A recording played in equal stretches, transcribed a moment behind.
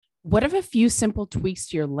What if a few simple tweaks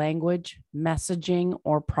to your language, messaging,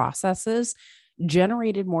 or processes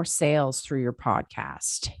generated more sales through your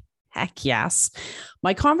podcast? Heck yes.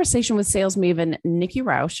 My conversation with sales maven Nikki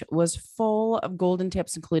Rausch was full of golden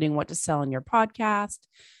tips, including what to sell in your podcast,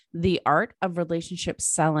 the art of relationship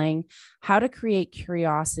selling, how to create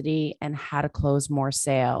curiosity, and how to close more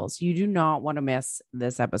sales. You do not want to miss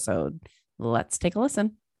this episode. Let's take a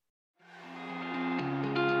listen.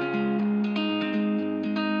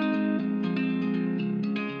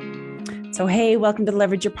 So, hey, welcome to the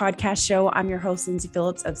Leverage Your Podcast Show. I'm your host, Lindsay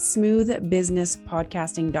Phillips of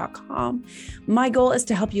smoothbusinesspodcasting.com. My goal is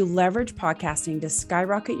to help you leverage podcasting to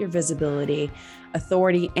skyrocket your visibility,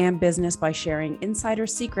 authority, and business by sharing insider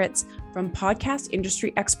secrets from podcast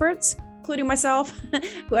industry experts, including myself,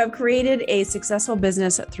 who have created a successful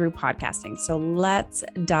business through podcasting. So let's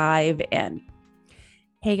dive in.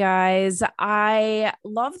 Hey guys, I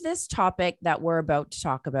love this topic that we're about to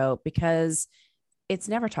talk about because it's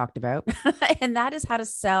never talked about. And that is how to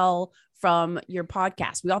sell from your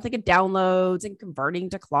podcast. We all think of downloads and converting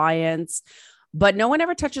to clients, but no one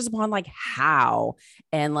ever touches upon like how.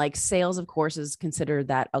 And like sales, of course, is considered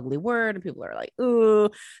that ugly word. And people are like, ooh.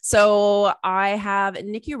 So I have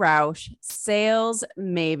Nikki Rausch, sales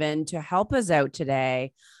maven, to help us out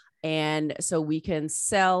today. And so we can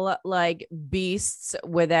sell like beasts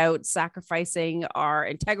without sacrificing our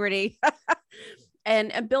integrity.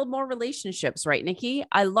 And build more relationships, right, Nikki?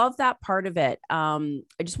 I love that part of it. I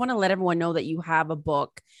just want to let everyone know that you have a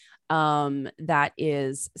book that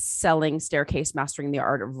is Selling Staircase, Mastering the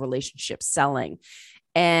Art of Relationship Selling.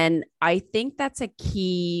 And I think that's a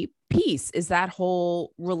key piece, is that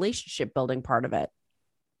whole relationship building part of it.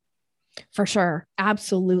 For sure.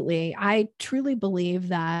 Absolutely. I truly believe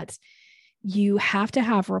that you have to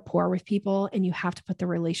have rapport with people and you have to put the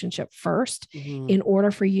relationship first in order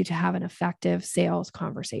for you to have an effective sales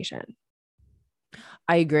conversation.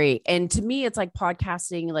 I agree. And to me, it's like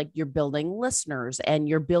podcasting, like you're building listeners and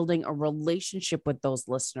you're building a relationship with those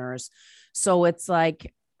listeners. So it's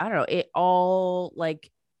like, I don't know, it all like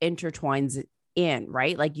intertwines in,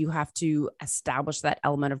 right? Like you have to establish that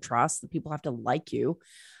element of trust. The people have to like you.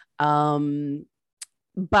 But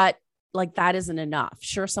like that isn't enough.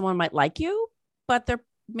 Sure, someone might like you, but they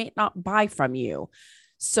may not buy from you.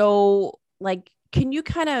 So like, can you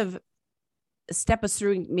kind of step us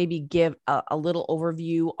through and maybe give a little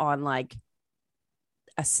overview on like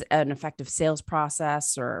an effective sales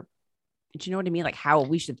process, or do you know what I mean? Like how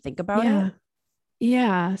we should think about it?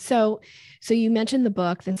 Yeah. So you mentioned the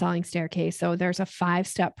book, The Selling Staircase. So there's a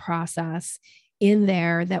 5-step process in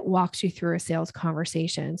there that walks you through a sales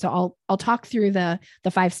conversation. So I'll talk through the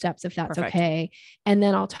 5 steps if that's Perfect. okay. And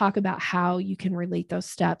then I'll talk about how you can relate those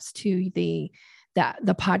steps to the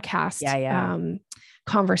podcast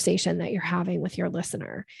conversation that you're having with your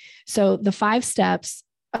listener. So the 5 steps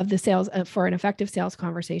of the sales for an effective sales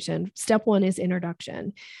conversation. Step 1 is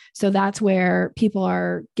introduction. So that's where people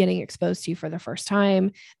are getting exposed to you for the first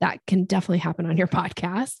time. That can definitely happen on your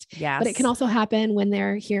podcast. Yes. But it can also happen when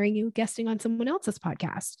they're hearing you guesting on someone else's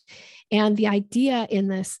podcast. And the idea in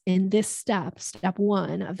this step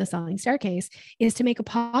 1 of the selling staircase, is to make a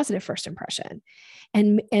positive first impression.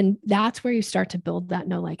 And that's where you start to build that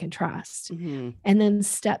know, like, and trust. And then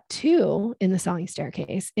step 2 in the selling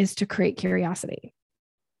staircase is to create curiosity.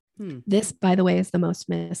 This, by the way, is the most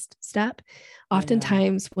missed step.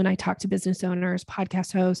 Oftentimes when I talk to business owners,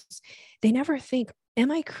 podcast hosts, they never think,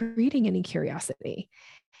 am I creating any curiosity?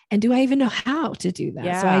 And do I even know how to do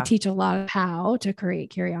that? So I teach a lot of how to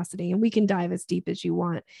create curiosity, and we can dive as deep as you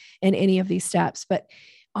want in any of these steps. But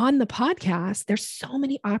on the podcast, there's so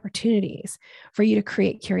many opportunities for you to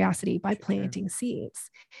create curiosity by planting seeds.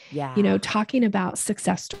 Talking about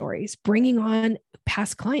success stories, bringing on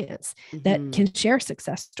past clients that can share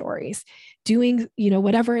success stories, doing,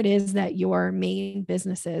 whatever it is that your main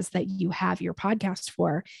business is that you have your podcast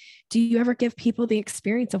for. Do you ever give people the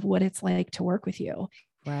experience of what it's like to work with you?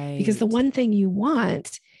 Right. Because the one thing you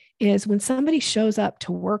want is when somebody shows up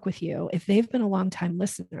to work with you, if they've been a long-time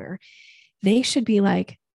listener, they should be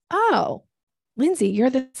like, oh, Lindsay, you're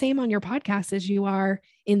the same on your podcast as you are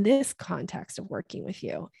in this context of working with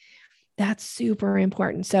you. That's super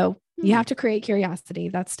important. So you have to create curiosity.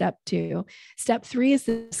 That's step 2. Step 3 is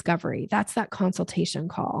the discovery. That's that consultation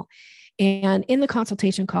call. And in the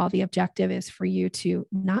consultation call, the objective is for you to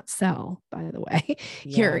not sell, by the way.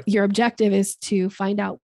 Your objective is to find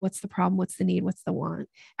out what's the problem, what's the need, what's the want.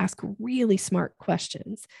 Ask really smart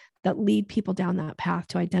questions that lead people down that path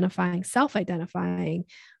to self-identifying,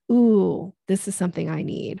 ooh, this is something I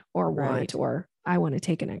need or want or I want to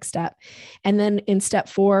take a next step. And then in step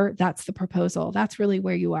 4, that's the proposal. That's really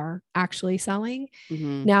where you are actually selling.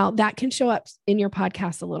 Mm-hmm. Now that can show up in your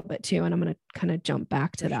podcast a little bit too. And I'm going to kind of jump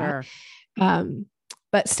back to that. Sure.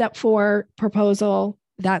 But step 4, proposal,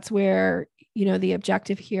 that's where, the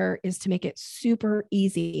objective here is to make it super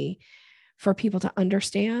easy for people to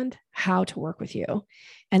understand how to work with you.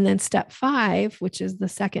 And then step 5, which is the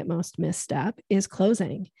second most missed step, is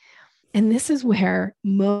closing. And this is where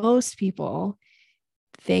most people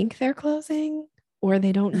think they're closing, or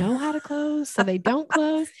they don't know how to close, so they don't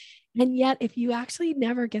close. And yet, if you actually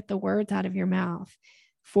never get the words out of your mouth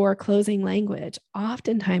for closing language,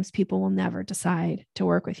 oftentimes people will never decide to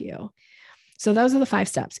work with you. So those are the 5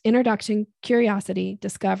 steps: introduction, curiosity,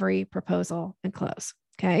 discovery, proposal, and close.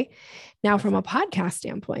 Okay. Now, from a podcast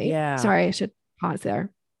standpoint, sorry, I should pause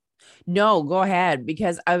there. No, go ahead,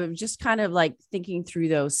 because I was just kind of like thinking through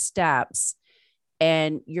those steps.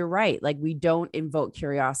 And you're right. Like, we don't invoke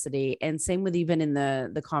curiosity. And same with even in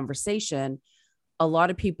the conversation, a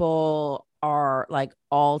lot of people are like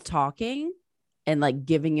all talking and like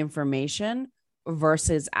giving information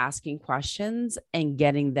versus asking questions and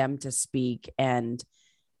getting them to speak. And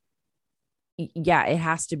yeah, it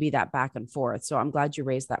has to be that back and forth. So I'm glad you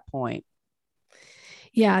raised that point.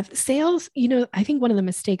 Yeah. Sales, I think one of the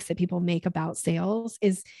mistakes that people make about sales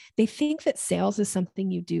is they think that sales is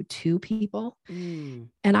something you do to people. And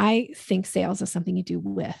I think sales is something you do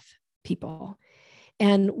with people.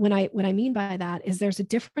 And what I mean by that is there's a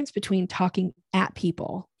difference between talking at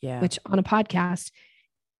people, which on a podcast,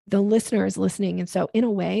 the listener is listening. And so in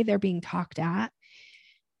a way, they're being talked at.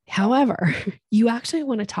 However, you actually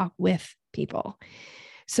want to talk with people.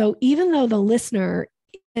 So even though the listener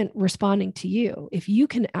isn't responding to you, if you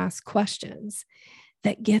can ask questions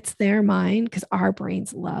that gets their mind, because our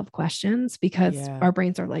brains love questions, because our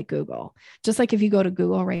brains are like Google. Just like if you go to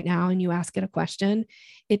Google right now and you ask it a question,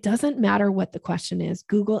 it doesn't matter what the question is.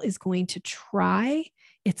 Google is going to try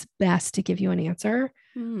its best to give you an answer.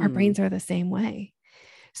 Our brains are the same way.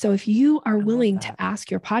 So if you are willing to ask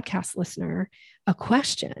your podcast listener a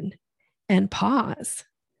question and pause,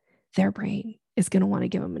 their brain is going to want to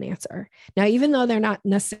give them an answer. Now, even though they're not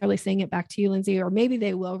necessarily saying it back to you, Lindsay, or maybe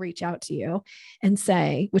they will reach out to you and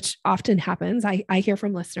say, which often happens. I hear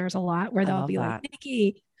from listeners a lot where they'll be like,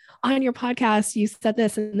 Nikki, on your podcast, you said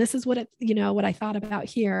this, and this is what what I thought about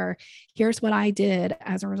here. Here's what I did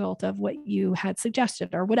as a result of what you had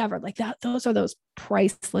suggested, or whatever. Like that, those are those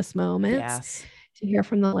priceless moments to hear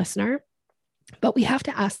from the listener. But we have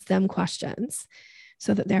to ask them questions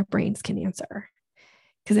so that their brains can answer.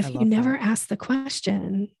 Because if you never ask the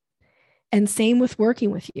question, and same with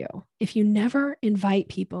working with you, if you never invite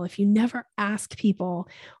people, if you never ask people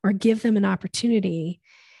or give them an opportunity,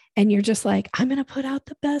 and you're just like, I'm going to put out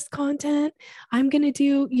the best content, I'm going to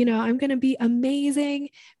do, I'm going to be amazing,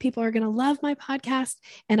 people are going to love my podcast,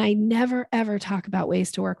 and I never, ever talk about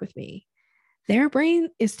ways to work with me, their brain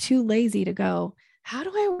is too lazy to go, how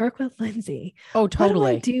do I work with Lindsay? Oh,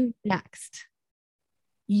 totally. What do I do next?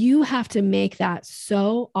 You have to make that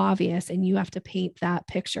so obvious, and you have to paint that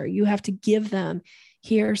picture. You have to give them,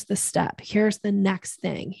 here's the step, here's the next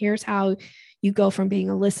thing, here's how you go from being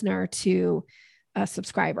a listener to a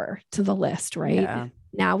subscriber to the list, right? Yeah.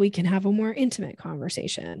 Now we can have a more intimate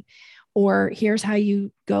conversation. Or here's how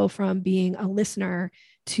you go from being a listener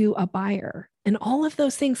to a buyer. And all of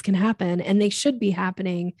those things can happen, and they should be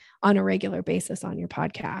happening on a regular basis on your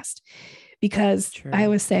podcast. Because I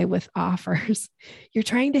always say with offers, you're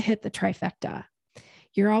trying to hit the trifecta.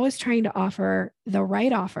 You're always trying to offer the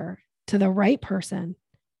right offer to the right person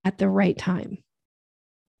at the right time.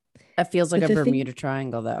 It feels like a Bermuda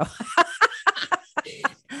Triangle, though.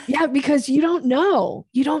 Yeah, because you don't know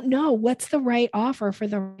what's the right offer for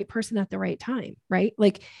the right person at the right time, right?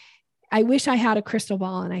 Like, I wish I had a crystal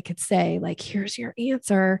ball and I could say, like, here's your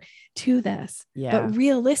answer to this. Yeah. But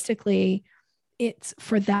realistically, it's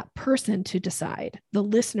for that person to decide, the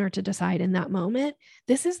listener to decide in that moment,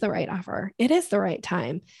 this is the right offer. It is the right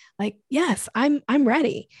time. Like, yes, I'm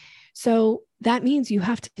ready. So that means you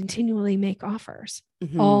have to continually make offers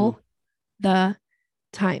all the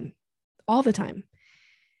time,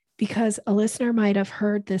 because a listener might have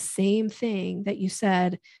heard the same thing that you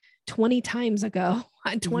said 20 times ago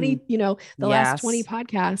on 20, last 20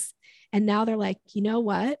 podcasts. And now they're like, you know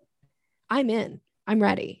what? I'm in, I'm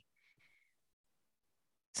ready.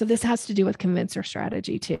 So this has to do with convincer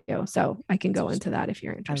strategy too. So I can go into that if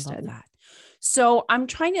you're interested. I love that. So I'm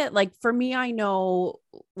trying to, like, for me, I know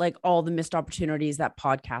like all the missed opportunities that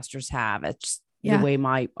podcasters have. It's the way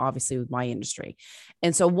obviously with my industry.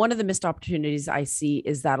 And so one of the missed opportunities I see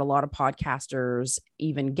is that a lot of podcasters,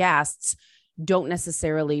 even guests, don't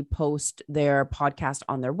necessarily post their podcast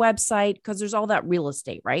on their website because there's all that real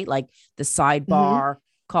estate, right? Like the sidebar,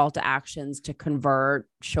 call to actions to convert,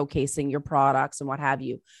 showcasing your products and what have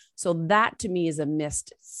you. So that to me is a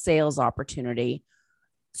missed sales opportunity.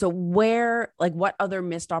 So what other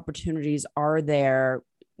missed opportunities are there,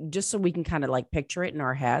 just so we can kind of like picture it in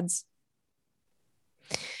our heads?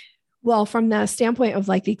 Well, from the standpoint of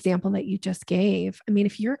like the example that you just gave, I mean,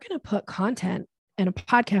 if you're going to put content, and a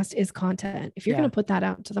podcast is content, if you're going to put that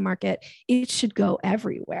out to the market, it should go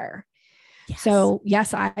everywhere. Yes. So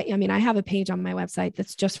yes, I mean, I have a page on my website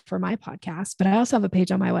that's just for my podcast, but I also have a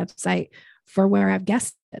page on my website for where I've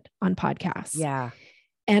guested on podcasts. Yeah.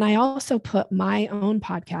 And I also put my own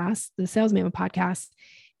podcast, the Sales Mama podcast.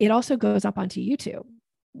 It also goes up onto YouTube.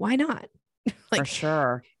 Why not? For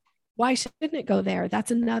sure. Why shouldn't it go there? That's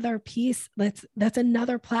another piece. That's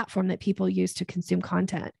another platform that people use to consume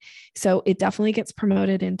content. So it definitely gets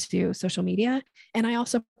promoted into social media. And I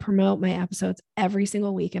also promote my episodes every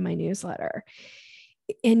single week in my newsletter.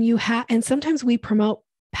 And sometimes we promote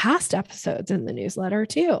past episodes in the newsletter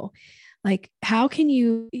too. Like, how can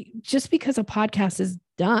you, just because a podcast is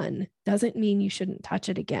done doesn't mean you shouldn't touch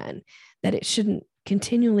it again, that it shouldn't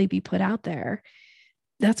continually be put out there.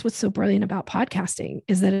 That's what's so brilliant about podcasting,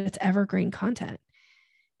 is that it's evergreen content.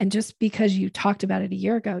 And just because you talked about it a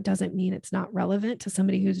year ago doesn't mean it's not relevant to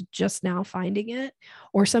somebody who's just now finding it,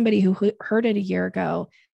 or somebody who heard it a year ago,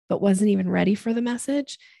 but wasn't even ready for the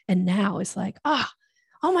message. And now it's like, oh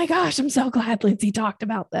my gosh, I'm so glad Lindsay talked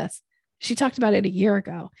about this. She talked about it a year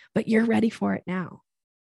ago, but you're ready for it now.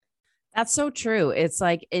 That's so true. It's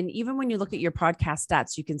like, and even when you look at your podcast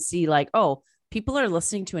stats, you can see like, oh, people are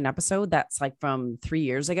listening to an episode that's like from 3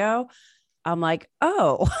 years ago. I'm like,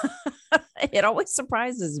 oh, it always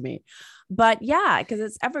surprises me. But yeah, because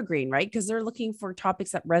it's evergreen, right? Because they're looking for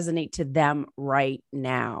topics that resonate to them right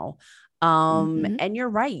now. And you're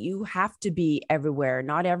right. You have to be everywhere.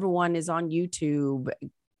 Not everyone is on YouTube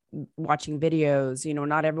watching videos,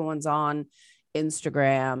 not everyone's on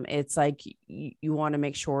Instagram. It's like you want to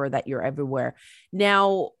make sure that you're everywhere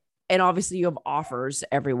now. And obviously you have offers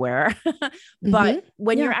everywhere, but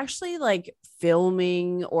when you're actually like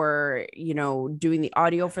filming or, doing the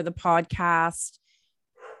audio for the podcast,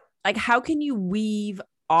 like how can you weave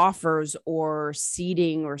offers or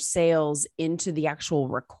seating or sales into the actual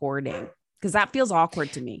recording? Because that feels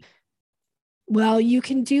awkward to me. Well, you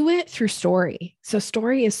can do it through story. So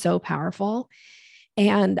story is so powerful.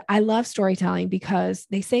 And I love storytelling because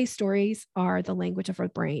they say stories are the language of our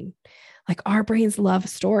brain. Like our brains love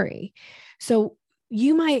story. So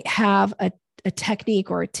you might have a technique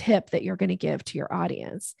or a tip that you're going to give to your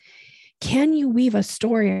audience. Can you weave a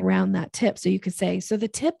story around that tip? So you could say, so the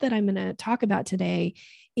tip that I'm going to talk about today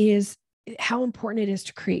is how important it is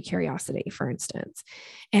to create curiosity, for instance.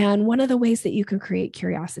 And one of the ways that you can create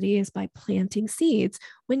curiosity is by planting seeds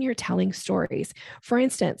when you're telling stories. For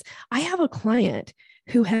instance, I have a client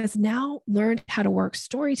who has now learned how to work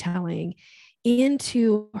storytelling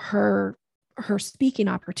into her speaking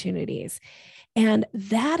opportunities. And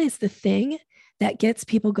that is the thing that gets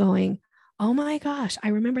people going, oh my gosh, I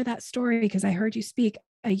remember that story because I heard you speak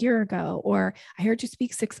a year ago, or I heard you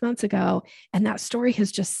speak 6 months ago, and that story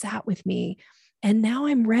has just sat with me. And now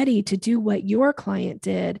I'm ready to do what your client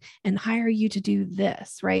did and hire you to do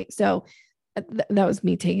this, right? So that was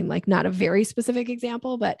me taking like not a very specific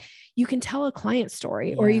example, but you can tell a client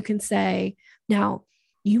story, or you can say, now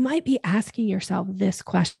you might be asking yourself this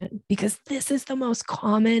question, because this is the most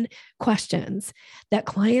common questions that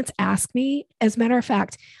clients ask me. As a matter of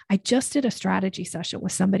fact, I just did a strategy session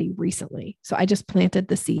with somebody recently. So I just planted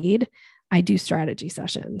the seed. I do strategy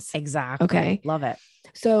sessions. Exactly. Okay. Love it.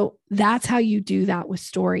 So that's how you do that with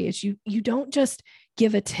story, is you don't just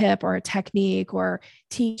give a tip or a technique or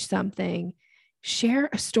teach something. Share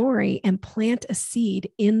a story and plant a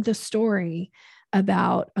seed in the story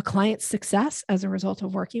about a client's success as a result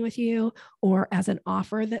of working with you, or as an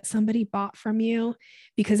offer that somebody bought from you,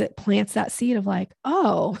 because it plants that seed of like,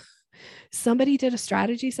 oh, somebody did a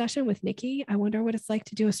strategy session with Nikki. I wonder what it's like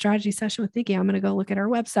to do a strategy session with Nikki. I'm going to go look at her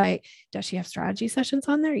website. Does she have strategy sessions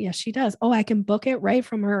on there? Yes, she does. Oh, I can book it right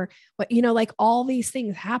from her. But like all these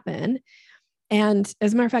things happen. And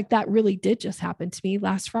as a matter of fact, that really did just happen to me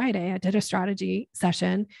last Friday. I did a strategy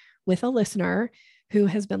session with a listener who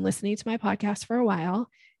has been listening to my podcast for a while.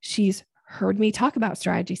 She's heard me talk about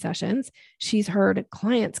strategy sessions. She's heard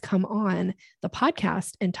clients come on the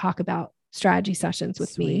podcast and talk about strategy sessions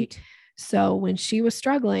with me. So when she was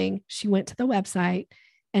struggling, she went to the website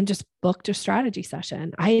and just booked a strategy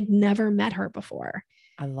session. I had never met her before.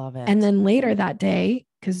 I love it. And then later that day,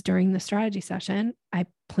 because during the strategy session, I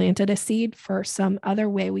planted a seed for some other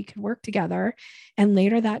way we could work together. And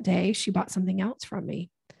later that day, she bought something else from me.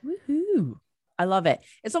 Woohoo. I love it.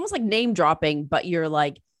 It's almost like name dropping, but you're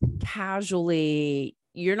like casually,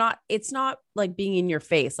 it's not like being in your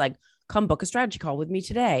face, like, come book a strategy call with me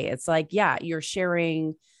today. It's like, yeah, you're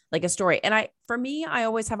sharing like a story. And for me, I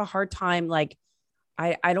always have a hard time. Like,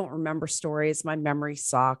 I don't remember stories. My memory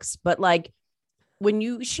sucks, but like when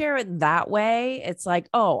you share it that way, it's like,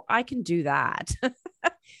 oh, I can do that.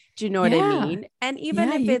 Do you know what I mean? And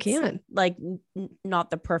even if you it's can. like not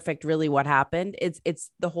the perfect, really what happened, it's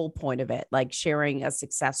the whole point of it, like sharing a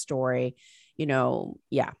success story,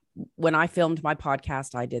 yeah. When I filmed my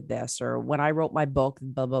podcast, I did this, or when I wrote my book,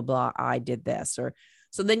 blah, blah, blah, I did this, or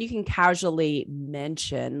so then you can casually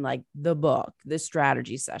mention like the book, the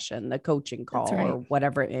strategy session, the coaching call, Right. or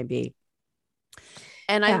whatever it may be.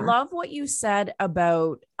 And I Yeah. love what you said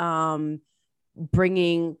about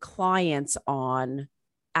bringing clients on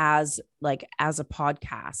as a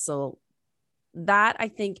podcast. So that I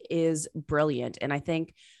think is brilliant. And I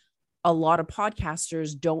think a lot of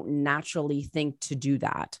podcasters don't naturally think to do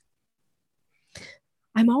that.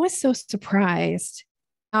 I'm always so surprised.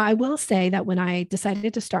 I will say that when I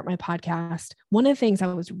decided to start my podcast, one of the things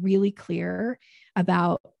I was really clear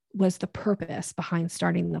about was the purpose behind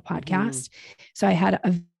starting the podcast. So I had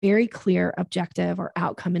a very clear objective or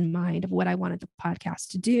outcome in mind of what I wanted the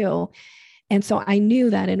podcast to do. And so I knew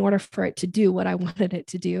that in order for it to do what I wanted it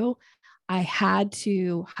to do, I had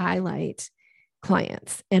to highlight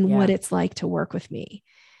clients and what it's like to work with me.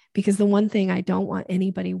 Because the one thing I don't want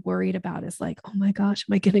anybody worried about is like, oh my gosh,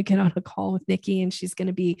 am I going to get on a call with Nikki and she's going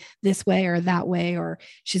to be this way or that way, or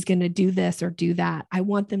she's going to do this or do that. I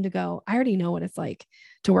want them to go, I already know what it's like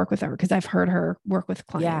to work with her because I've heard her work with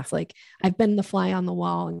clients. Like I've been the fly on the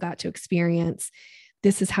wall and got to experience,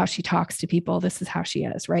 this is how she talks to people. This is how she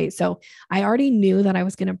is. Right. So I already knew that I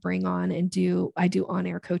was going to bring on and I do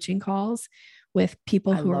on-air coaching calls with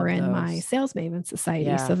people who are in my Sales Maven Society.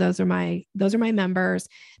 Yeah. So those are my members.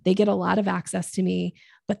 They get a lot of access to me,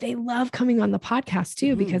 but they love coming on the podcast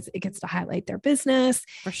too, because it gets to highlight their business.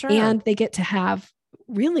 For sure. And they get to have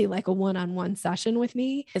really like a one-on-one session with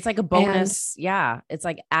me. It's like a bonus. It's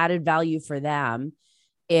like added value for them.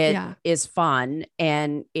 It is fun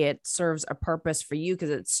and it serves a purpose for you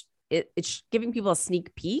because it's giving people a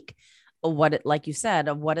sneak peek of what it, like you said,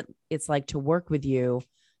 of what it's like to work with you.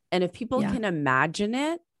 And if people can imagine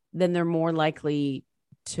it, then they're more likely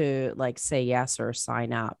to like say yes or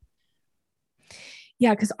sign up.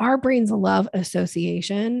 Yeah, because our brains love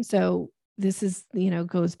association. So this is,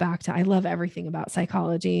 goes back to, I love everything about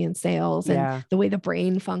psychology and sales and the way the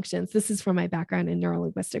brain functions. This is from my background in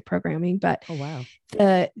neurolinguistic programming, but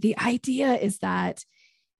the idea is that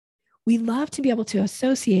we love to be able to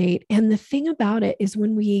associate. And the thing about it is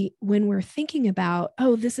when we're thinking about,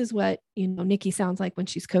 oh, this is what, Nikki sounds like when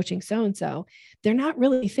she's coaching so-and-so, they're not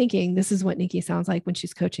really thinking this is what Nikki sounds like when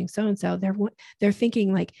she's coaching so-and-so. They're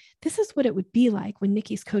thinking like, this is what it would be like when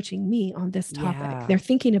Nikki's coaching me on this topic. Yeah. They're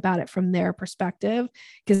thinking about it from their perspective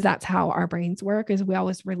because that's how our brains work, is we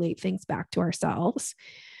always relate things back to ourselves.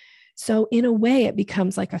 So in a way, it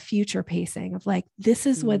becomes like a future pacing of like, this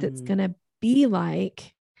is what it's going to be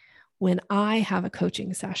like when I have a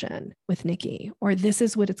coaching session with Nikki, or this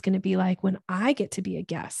is what it's going to be like when I get to be a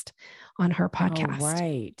guest on her podcast. Oh,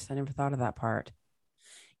 right. I never thought of that part.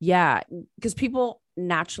 Yeah. Because people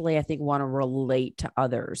naturally, I think, want to relate to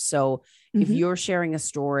others. So if you're sharing a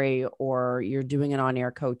story or you're doing an on-air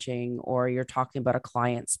coaching or you're talking about a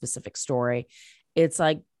client specific story, it's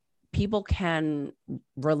like people can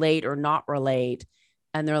relate or not relate.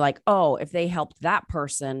 And they're like, oh, if they helped that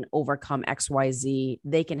person overcome XYZ,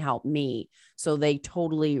 they can help me. So they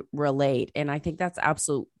totally relate. And I think that's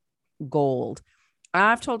absolute gold.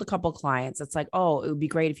 I've told a couple of clients, it's like, oh, it would be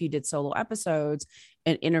great if you did solo episodes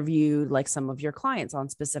and interviewed like some of your clients on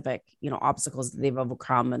specific, obstacles that they've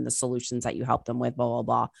overcome and the solutions that you help them with, blah, blah,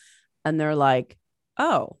 blah. And they're like,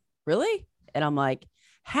 oh, really? And I'm like,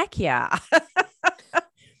 heck yeah.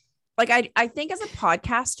 Like, I think as a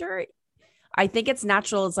podcaster, I think it's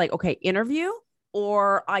natural. It's like, okay, interview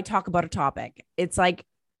or I talk about a topic. It's like,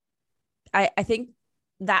 I think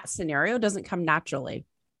that scenario doesn't come naturally.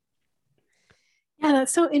 Yeah,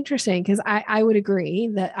 that's so interesting because I would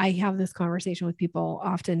agree that I have this conversation with people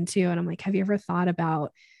often too. And I'm like, have you ever thought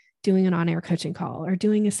about doing an on-air coaching call or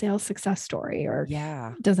doing a sales success story? Or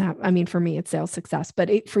doesn't have, I mean, for me, it's sales success,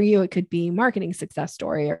 but for you, it could be marketing success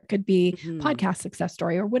story, or it could be podcast success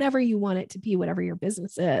story, or whatever you want it to be, whatever your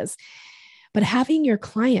business is. But having your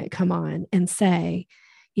client come on and say,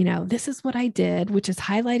 this is what I did, which is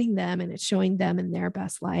highlighting them and it's showing them in their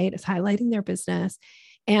best light, it's highlighting their business.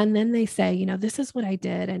 And then they say, this is what I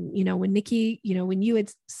did. And, when Nikki, when you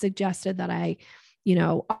had suggested that I,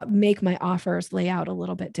 make my offers lay out a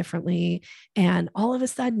little bit differently. And all of a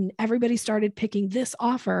sudden, everybody started picking this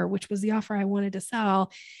offer, which was the offer I wanted to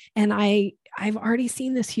sell. And I've already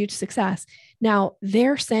seen this huge success. Now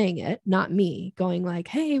they're saying it, not me going like,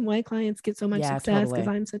 hey, my clients get so much success because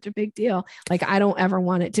I'm such a big deal. Like, I don't ever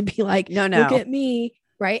want it to be like, no, look at me.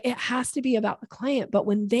 Right. It has to be about the client. But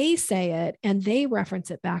when they say it and they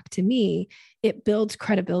reference it back to me, it builds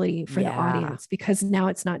credibility for the audience, because now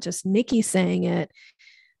it's not just Nikki saying it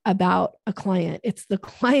about a client. It's the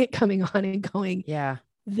client coming on and going,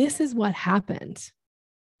 this is what happened.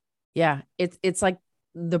 Yeah. It's like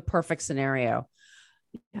the perfect scenario.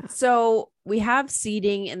 Yeah. So we have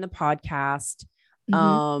seeding in the podcast.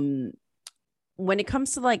 Mm-hmm. When it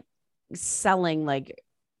comes to like selling, like,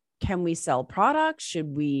 can we sell products?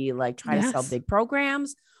 Should we like try to sell big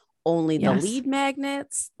programs? Only the lead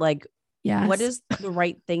magnets? Like, what is the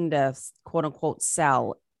right thing to quote unquote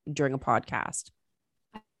sell during a podcast?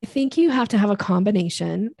 I think you have to have a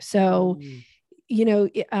combination. So, we,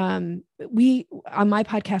 on my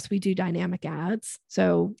podcast, we do dynamic ads.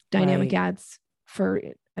 So dynamic ads, for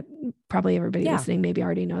probably everybody listening maybe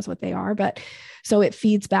already knows what they are, but so it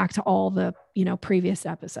feeds back to all the, previous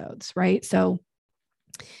episodes, right? So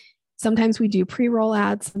sometimes we do pre-roll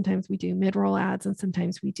ads, sometimes we do mid-roll ads, and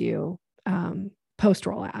sometimes we do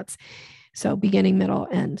post-roll ads. So beginning, middle,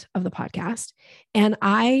 end of the podcast. And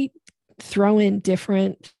I throw in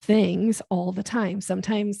different things all the time.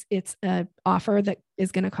 Sometimes it's an offer that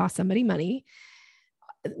is going to cost somebody money.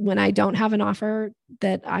 When I don't have an offer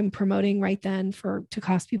that I'm promoting right then to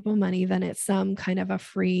cost people money, then it's some kind of a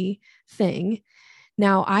free thing.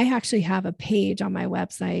 Now, I actually have a page on my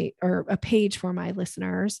website, or a page for my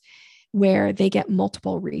listeners, where they get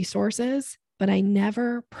multiple resources, but I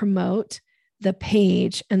never promote the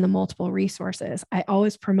page and the multiple resources. I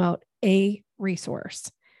always promote a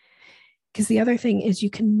resource. Because the other thing is, you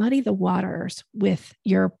can muddy the waters with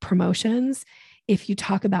your promotions. If you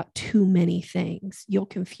talk about too many things, you'll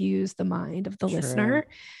confuse the mind of the listener.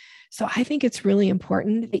 So I think it's really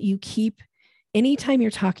important that you keep, anytime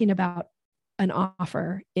you're talking about an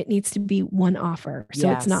offer, it needs to be one offer.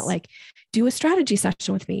 So it's not like, do a strategy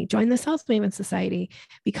session with me, join the Sales Maven Society,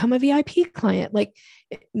 become a VIP client. Like,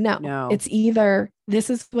 no, it's either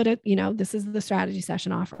this is what this is the strategy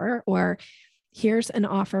session offer, or here's an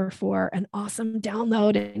offer for an awesome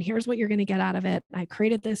download, and here's what you're going to get out of it. I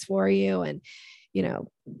created this for you. And,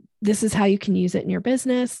 this is how you can use it in your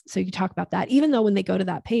business. So you talk about that, even though when they go to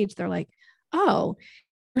that page, they're like, oh,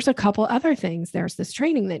 there's a couple other things. There's this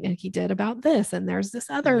training that Nikki did about this, and there's this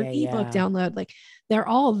other ebook download. Like, they're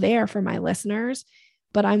all there for my listeners,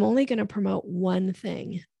 but I'm only going to promote one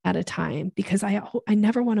thing at a time, because I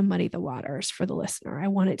never want to muddy the waters for the listener. I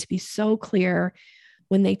want it to be so clear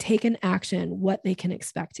when they take an action, what they can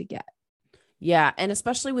expect to get. Yeah. And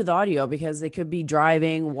especially with audio, because they could be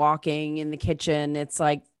driving, walking, in the kitchen. It's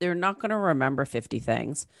like, they're not going to remember 50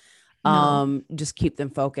 things. No. Just keep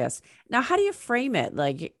them focused. Now, how do you frame it?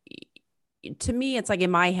 Like, to me, it's like,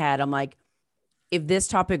 in my head, I'm like, if this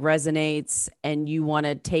topic resonates and you want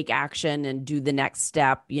to take action and do the next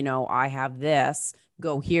step, I have this,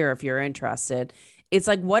 go here if you're interested. It's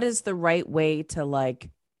like, what is the right way to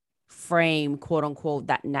like frame, quote unquote,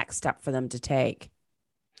 that next step for them to take?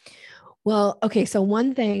 Well, okay. So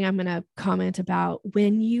one thing I'm going to comment about,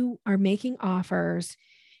 when you are making offers,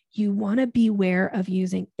 you want to beware of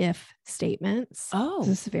using if statements. Oh,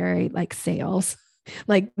 this is very like sales.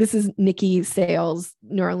 Like, this is Nikki sales,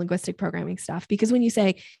 neuro-linguistic programming stuff. Because when you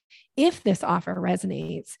say, if this offer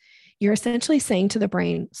resonates, you're essentially saying to the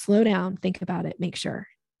brain, slow down, think about it, make sure.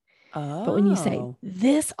 Oh. But when you say,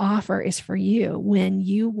 this offer is for you when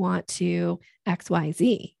you want to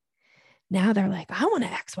XYZ, now they're like, I want to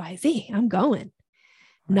XYZ, I'm going.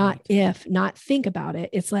 Right. Not if, not think about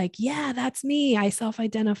it. It's like, yeah, that's me. I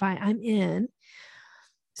self-identify, I'm in.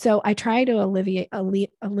 So I try to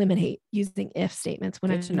eliminate using if statements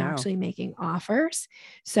when I'm actually making offers.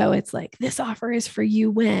 So it's like, this offer is for you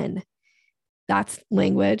when. That's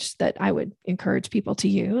language that I would encourage people to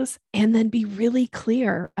use, and then be really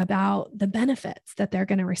clear about the benefits that they're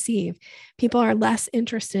going to receive. People are less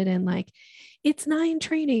interested in like, it's 9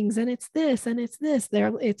 trainings and it's this and it's this.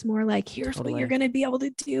 It's more like, here's what you're going to be able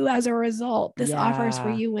to do as a result. This offer is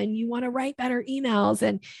for you when you want to write better emails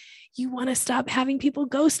and you want to stop having people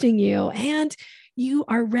ghosting you, and you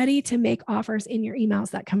are ready to make offers in your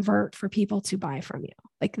emails that convert for people to buy from you.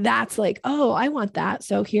 Like, that's like, oh, I want that.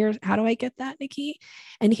 So here's, how do I get that, Nikki?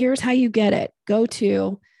 And here's how you get it. Go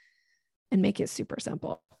to, and make it super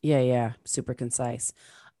simple. Yeah. Super concise.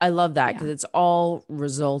 I love that because Yeah. it's all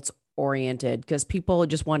results oriented because people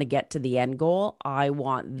just want to get to the end goal. I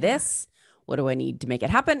want Yeah. this. What do I need to make it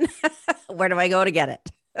happen? Where do I go to get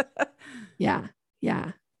it? Yeah.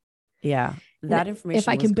 Yeah. Yeah, And that if information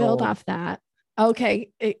I was can build gold. off that, okay.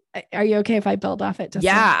 Are you okay if I build off it just a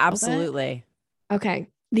Yeah, little bit? absolutely. Okay.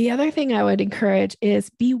 The other thing I would encourage is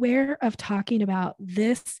beware of talking about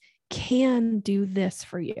this can do this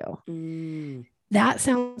for you. Mm, That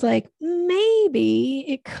sounds like maybe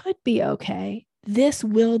it could be okay. This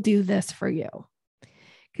will do this for you.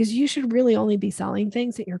 Because you should really only be selling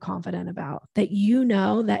things that you're confident about, that you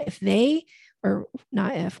know that if they, or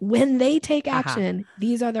not if, when they take haha. action,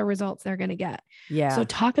 these are the results they're going to get. So Yeah.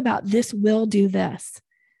 talk about this will do this.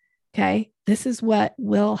 Okay. This is what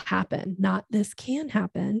will happen, not this can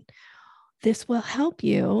happen. This will help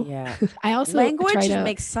you. Yeah. I also try Language to,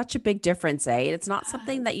 makes such a big difference, eh? It's not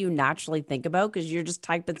something that you naturally think about because you're just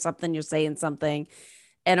typing something, you're saying something.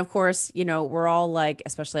 And of course, we're all like,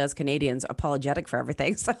 especially as Canadians, apologetic for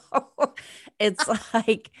everything. So it's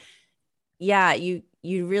like, yeah, you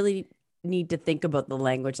really need to think about the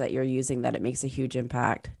language that you're using, that it makes a huge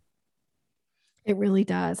impact. it really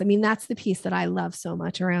does. I mean, that's the piece that I love so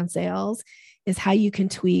much around sales is how you can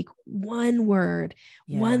tweak one word,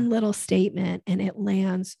 Yeah. one little statement, and it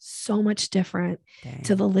lands so much different to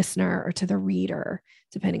Dang. the listener or to the reader,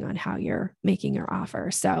 depending on how you're making your offer.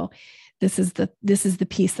 So this is the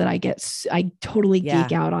piece that I totally geek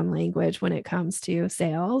Yeah. out on language when it comes to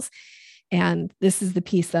sales. And this is the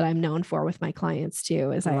piece that I'm known for with my clients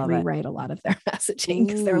too, is I Love it. rewrite a lot of their messaging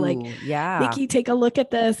because they're like, Ooh, yeah. Nikki, take a look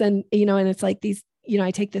at this. And, and it's like these,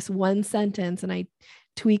 I take this one sentence and I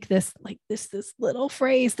tweak this, like this little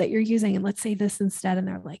phrase that you're using. And let's say this instead. And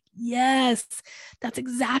they're like, yes, that's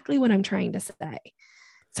exactly what I'm trying to say.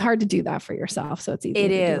 It's hard to do that for yourself. So it's It easier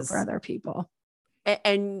to do it for is. other people.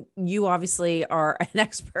 And you obviously are an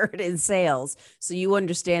expert in sales, so you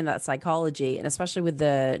understand that psychology, and especially with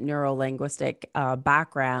the neuro-linguistic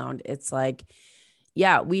background, it's like,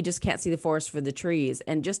 yeah, we just can't see the forest for the trees.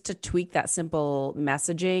 And just to tweak that simple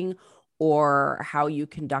messaging or how you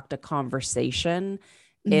conduct a conversation,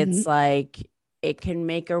 Mm-hmm. it's like it can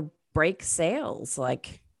make or break sales.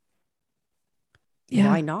 Like,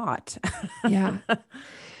 why Yeah. not? Yeah.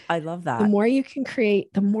 I love The that. more you can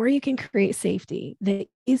create, safety, the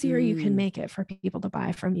easier you can Mm, make it for people to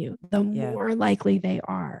buy from you, the yeah. more likely they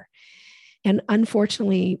are. And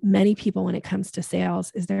unfortunately, many people, when it comes to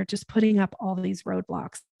sales, is they're just putting up all these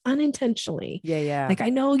roadblocks unintentionally. Yeah. Yeah. Like, I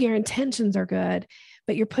know your intentions are good,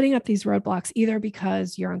 but you're putting up these roadblocks either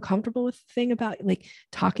because you're uncomfortable with the thing about like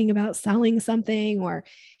talking about selling something or,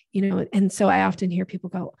 and so I often hear people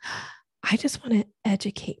go, I just want to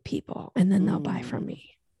educate people and then they'll buy from Mm. me.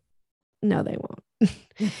 No, they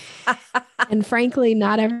won't. And frankly,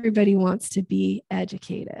 not everybody wants to be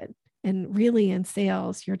educated. And really, in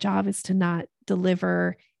sales, your job is to not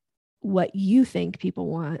deliver what you think people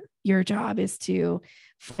want. Your job is to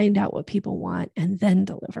find out what people want and then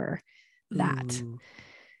deliver that. Ooh,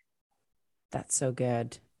 that's so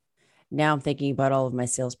good. Now I'm thinking about all of my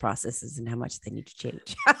sales processes and how much they need to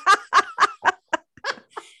change.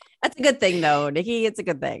 That's a good thing though, Nikki. It's a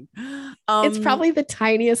good thing. It's Um, probably the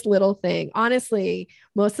tiniest little thing. Honestly,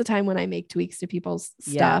 most of the time when I make tweaks to people's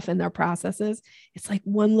yeah, stuff and their processes, it's like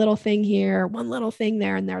one little thing here, one little thing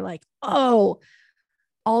there. And they're like, oh,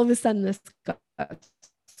 all of a sudden this got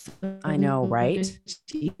I know, so right? much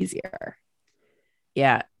easier.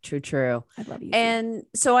 Yeah, true. I love easy. And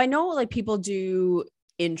so I know like people do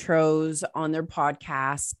intros on their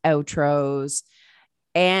podcasts, outros,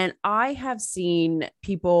 and I have seen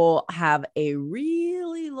people have a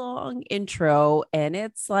really long intro and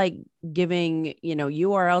it's like giving,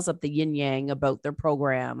 URLs up the yin yang about their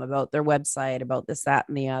program, about their website, about this, that,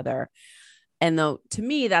 and the other. And though to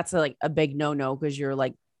me, that's like a big no-no because you're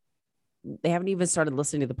like, they haven't even started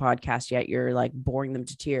listening to the podcast yet. You're like boring them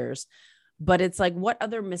to tears. But it's like, what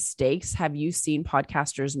other mistakes have you seen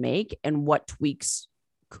podcasters make and what tweaks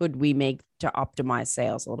could we make to optimize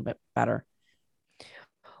sales a little bit better?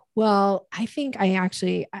 Well, I think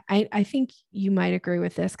I think you might agree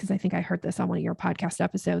with this because I think I heard this on one of your podcast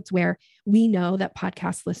episodes where we know that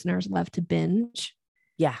podcast listeners love to binge,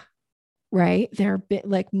 Yeah. right? They're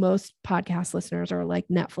like most podcast listeners are like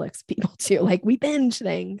Netflix people too. Like we binge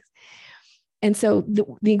things. And so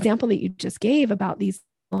the example that you just gave about these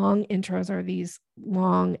long intros or these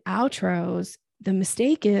long outros, the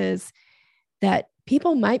mistake is that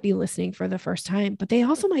people might be listening for the first time, but they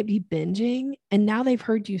also might be binging. And now they've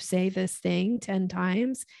heard you say this thing 10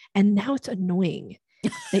 times. And now it's annoying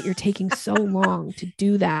that you're taking so long to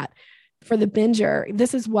do that for the binger.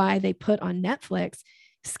 This is why they put on Netflix,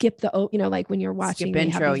 skip like when you're watching, Skip they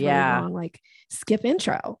have intro, these really long, like skip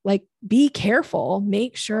intro, like be careful,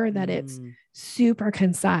 make sure that it's super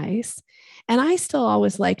concise. And I still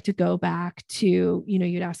always like to go back to,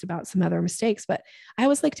 you'd asked about some other mistakes, but I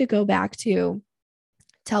always like to go back to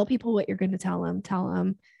tell people what you're going to tell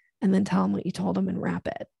them, and then tell them what you told them and wrap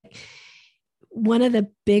it. One of the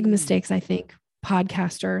big mistakes I think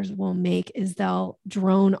podcasters will make is they'll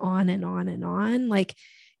drone on and on and on. Like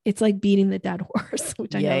it's like beating the dead horse,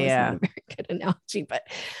 which I know is not a very good analogy, but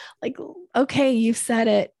like, okay, you've said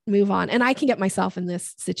it, move on. And I can get myself in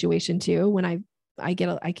this situation too, when I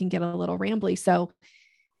can get a little rambly. So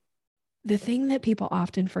the thing that people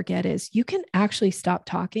often forget is you can actually stop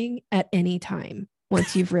talking at any time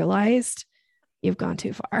once you've realized you've gone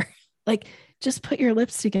too far. Like just put your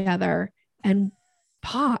lips together and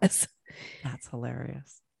pause. That's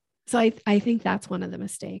hilarious. So I think that's one of the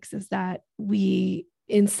mistakes, is that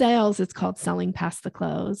in sales, it's called selling past the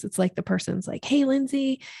close. It's like the person's like, hey,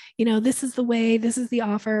 Lindsay, this is the way, this is the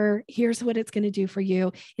offer. Here's what it's going to do for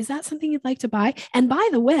you. Is that something you'd like to buy? And by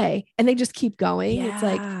the way, and they just keep going.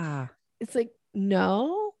 Yeah. It's like,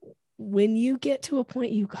 no, when you get to a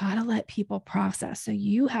point, you got to let people process. So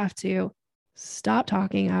you have to stop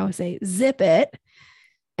talking. I would say zip it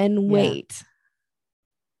and wait.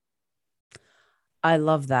 I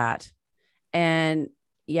love that. And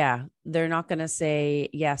yeah, they're not going to say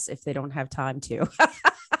yes if they don't have time to.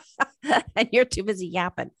 And you're too busy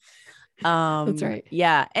yapping. That's right.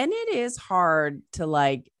 Yeah. And it is hard to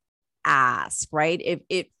like ask, right?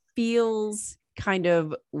 It feels kind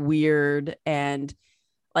of weird, and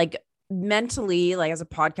like mentally, like as a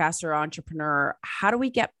podcaster or entrepreneur, how do we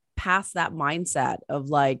get past that mindset of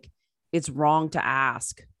like, it's wrong to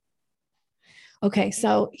ask? Okay,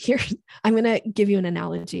 so here, I'm going to give you an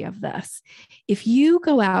analogy of this. If you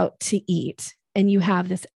go out to eat and you have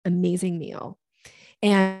this amazing meal,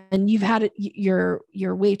 and you've had it, your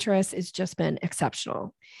waitress has just been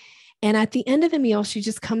exceptional. And at the end of the meal, she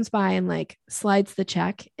just comes by and like slides the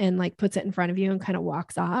check and like puts it in front of you and kind of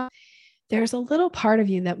walks off. There's a little part of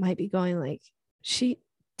you that might be going like, she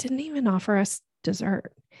didn't even offer us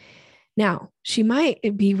dessert. Now, she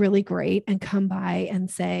might be really great and come by and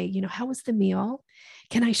say, how was the meal?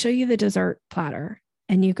 Can I show you the dessert platter?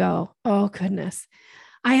 And you go, oh, goodness,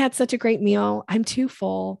 I had such a great meal. I'm too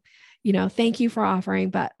full. Thank you for offering,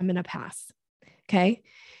 but I'm going to pass. Okay.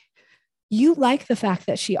 You like the fact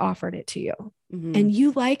that she offered it to you, and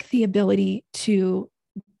you like the ability to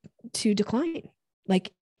decline.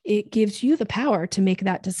 Like it gives you the power to make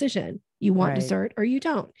that decision. You want dessert or you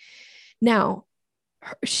don't. Now,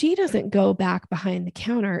 she doesn't go back behind the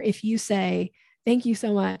counter if you say, thank you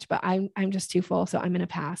so much, but I'm just too full, so I'm going to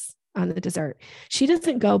pass on the dessert. She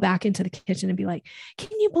doesn't go back into the kitchen and be like,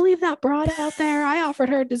 can you believe that broad out there? I offered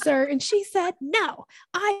her dessert and she said, no,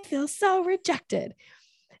 I feel so rejected.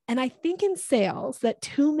 And I think in sales that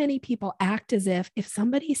too many people act as if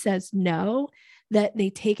somebody says no, that they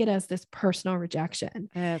take it as this personal rejection.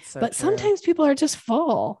 That's so but true. Sometimes people are just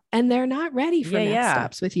full and they're not ready for next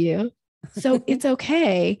steps with you. So it's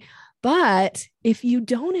okay. But if you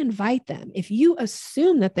don't invite them, if you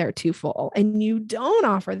assume that they're too full and you don't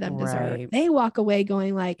offer them dessert, they walk away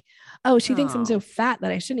going like, oh, she thinks I'm so fat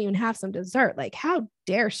that I shouldn't even have some dessert. Like, how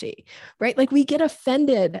dare she? Right? Like we get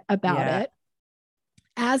offended about it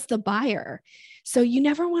as the buyer. So you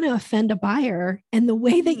never want to offend a buyer. And the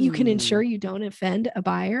way that you can ensure you don't offend a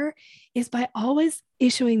buyer is by always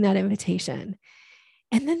issuing that invitation.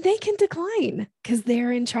 And then they can decline because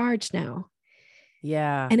they're in charge now.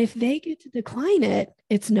 Yeah. And if they get to decline it,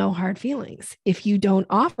 it's no hard feelings. If you don't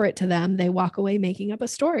offer it to them, they walk away making up a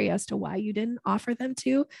story as to why you didn't offer them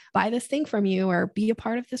to buy this thing from you or be a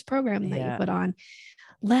part of this program that you put on.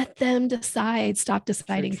 Let them decide. Stop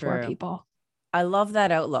deciding for people. I love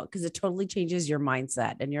that outlook because it totally changes your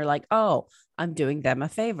mindset. And you're like, oh, I'm doing them a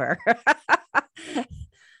favor.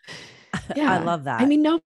 Yeah. I love that. I mean,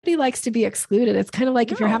 nobody likes to be excluded. It's kind of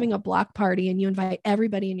like if you're having a block party and you invite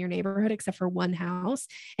everybody in your neighborhood except for one house.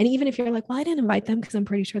 And even if you're like, well, I didn't invite them because I'm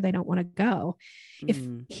pretty sure they don't want to go. If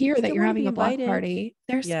hear that you're having a block party,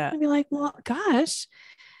 they're still going to be like, well, gosh,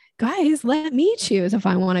 guys, let me choose if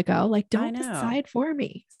I want to go. Like, don't decide for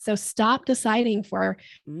me. So stop deciding for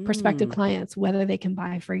prospective clients whether they can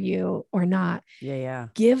buy for you or not. Yeah.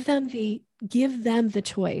 Give them the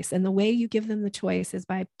choice. And the way you give them the choice is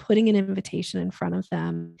by putting an invitation in front of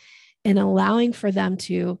them and allowing for them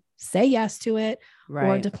to say yes to it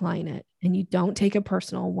or decline it. And you don't take it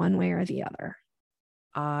personal one way or the other.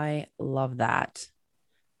 I love that.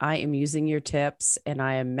 I am using your tips and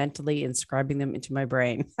I am mentally inscribing them into my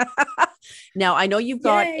brain. Now, I know you've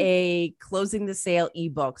got Yay. a closing the sale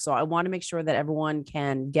ebook, so I want to make sure that everyone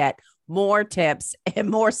can get more tips and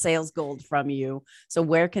more sales gold from you. So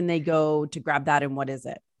where can they go to grab that, and what is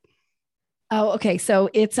it? Oh, okay. So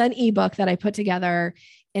it's an ebook that I put together,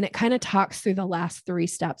 and it kind of talks through the last 3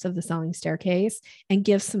 steps of the selling staircase and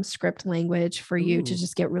gives some script language for you to Ooh,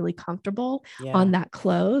 just get really comfortable yeah. on that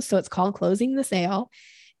close. So it's called Closing the Sale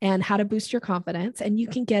and How to Boost Your Confidence. And you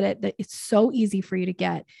can get it. It's so easy for you to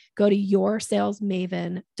get. Go to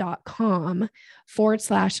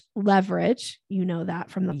yoursalesmaven.com/leverage. You know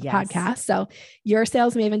that from the Yes. podcast. So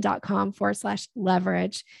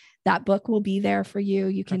yoursalesmaven.com/leverage. That book will be there for you.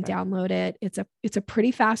 You can Perfect. download it. It's a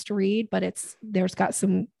pretty fast read, but there's got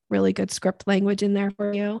some really good script language in there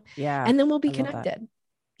for you. Yeah. And then we'll be I love that. connected.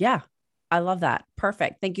 Yeah. I love that.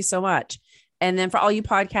 Perfect. Thank you so much. And then for all you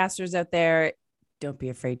podcasters out there, don't be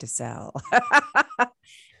afraid to sell.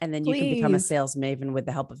 And then you can become a Please. sales maven with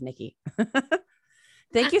the help of Nikki.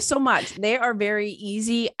 Thank you so much. They are very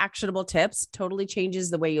easy, actionable tips. Totally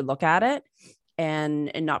changes the way you look at it, and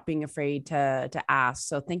not being afraid to ask.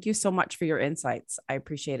 So thank you so much for your insights. I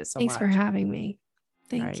appreciate it so Thanks much. for having me.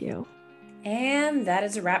 Thank Right. you. And that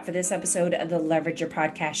is a wrap for this episode of the Leverage Your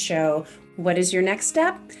Podcast Show. What is your next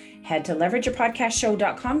step? Head to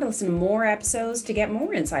leverageyourpodcastshow.com to listen to more episodes to get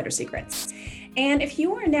more insider secrets. And if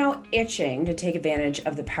you are now itching to take advantage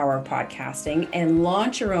of the power of podcasting and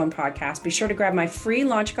launch your own podcast, be sure to grab my free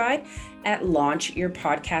launch guide at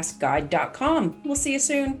launchyourpodcastguide.com. We'll see you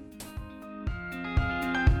soon.